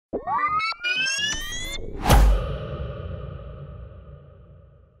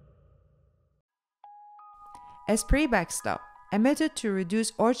Spray backstop, a method to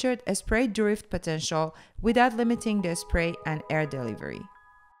reduce orchard spray drift potential without limiting the spray and air delivery.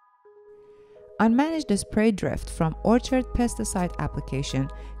 Unmanaged spray drift from orchard pesticide application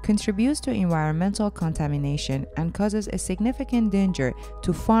contributes to environmental contamination and causes a significant danger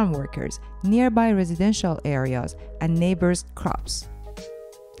to farm workers, nearby residential areas, and neighbors' crops.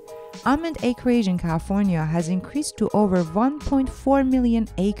 Almond acreage in California has increased to over 1.4 million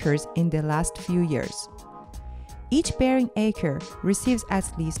acres in the last few years. Each bearing acre receives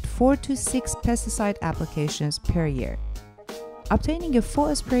at least 4 to 6 pesticide applications per year. Obtaining a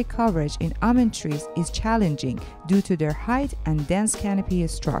full spray coverage in almond trees is challenging due to their height and dense canopy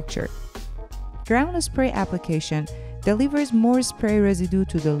structure. Ground spray application delivers more spray residue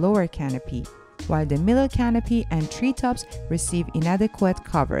to the lower canopy, while the middle canopy and treetops receive inadequate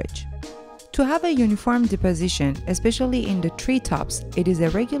coverage. To have a uniform deposition, especially in the treetops, it is a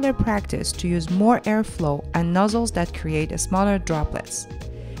regular practice to use more airflow and nozzles that create smaller droplets.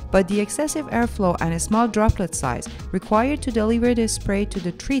 But the excessive airflow and a small droplet size required to deliver the spray to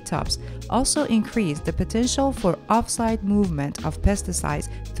the treetops also increase the potential for off-site movement of pesticides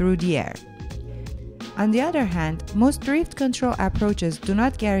through the air. On the other hand, most drift control approaches do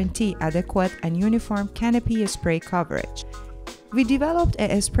not guarantee adequate and uniform canopy spray coverage. We developed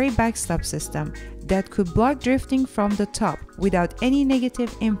a spray backstop system that could block drifting from the top without any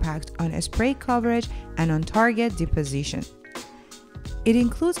negative impact on spray coverage and on target deposition. It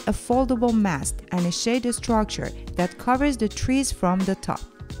includes a foldable mast and a shade structure that covers the trees from the top.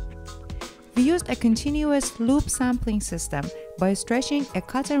 We used a continuous loop sampling system by stretching a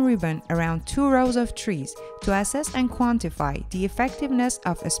cotton ribbon around 2 rows of trees to assess and quantify the effectiveness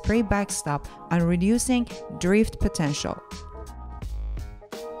of a spray backstop on reducing drift potential.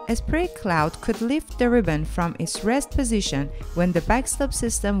 A spray cloud could lift the ribbon from its rest position when the backstop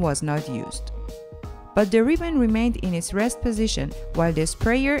system was not used. But the ribbon remained in its rest position while the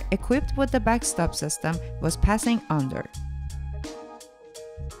sprayer equipped with the backstop system was passing under.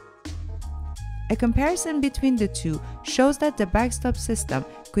 A comparison between the two shows that the backstop system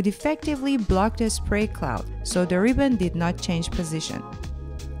could effectively block the spray cloud, so the ribbon did not change position.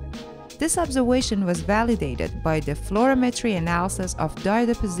 This observation was validated by the fluorometry analysis of dye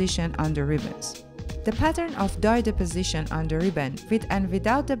deposition on the ribbons. The pattern of dye deposition on the ribbon with and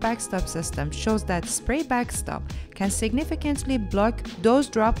without the backstop system shows that spray backstop can significantly block those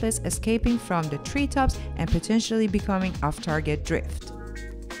droplets escaping from the treetops and potentially becoming off-target drift.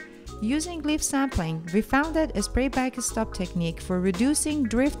 Using leaf sampling, we found that a spray backstop technique for reducing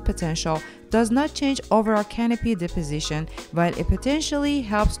drift potential does not change overall canopy deposition, while it potentially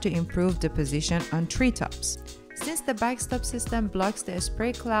helps to improve deposition on treetops. Since the backstop system blocks the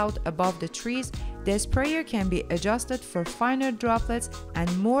spray cloud above the trees, the sprayer can be adjusted for finer droplets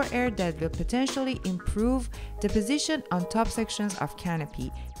and more air that will potentially improve deposition on top sections of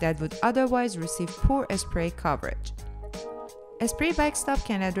canopy that would otherwise receive poor spray coverage. A spray backstop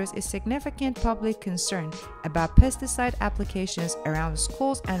can address a significant public concern about pesticide applications around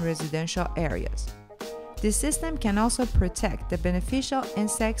schools and residential areas. This system can also protect the beneficial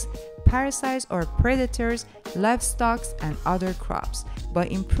insects, parasites or predators, livestock, and other crops by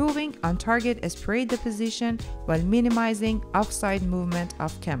improving on-target spray deposition while minimizing off-site movement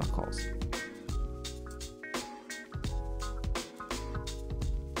of chemicals.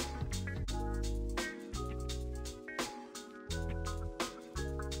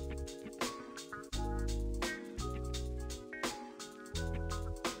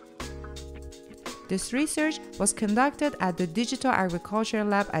 This research was conducted at the Digital Agriculture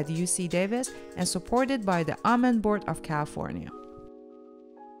Lab at UC Davis and supported by the Almond Board of California.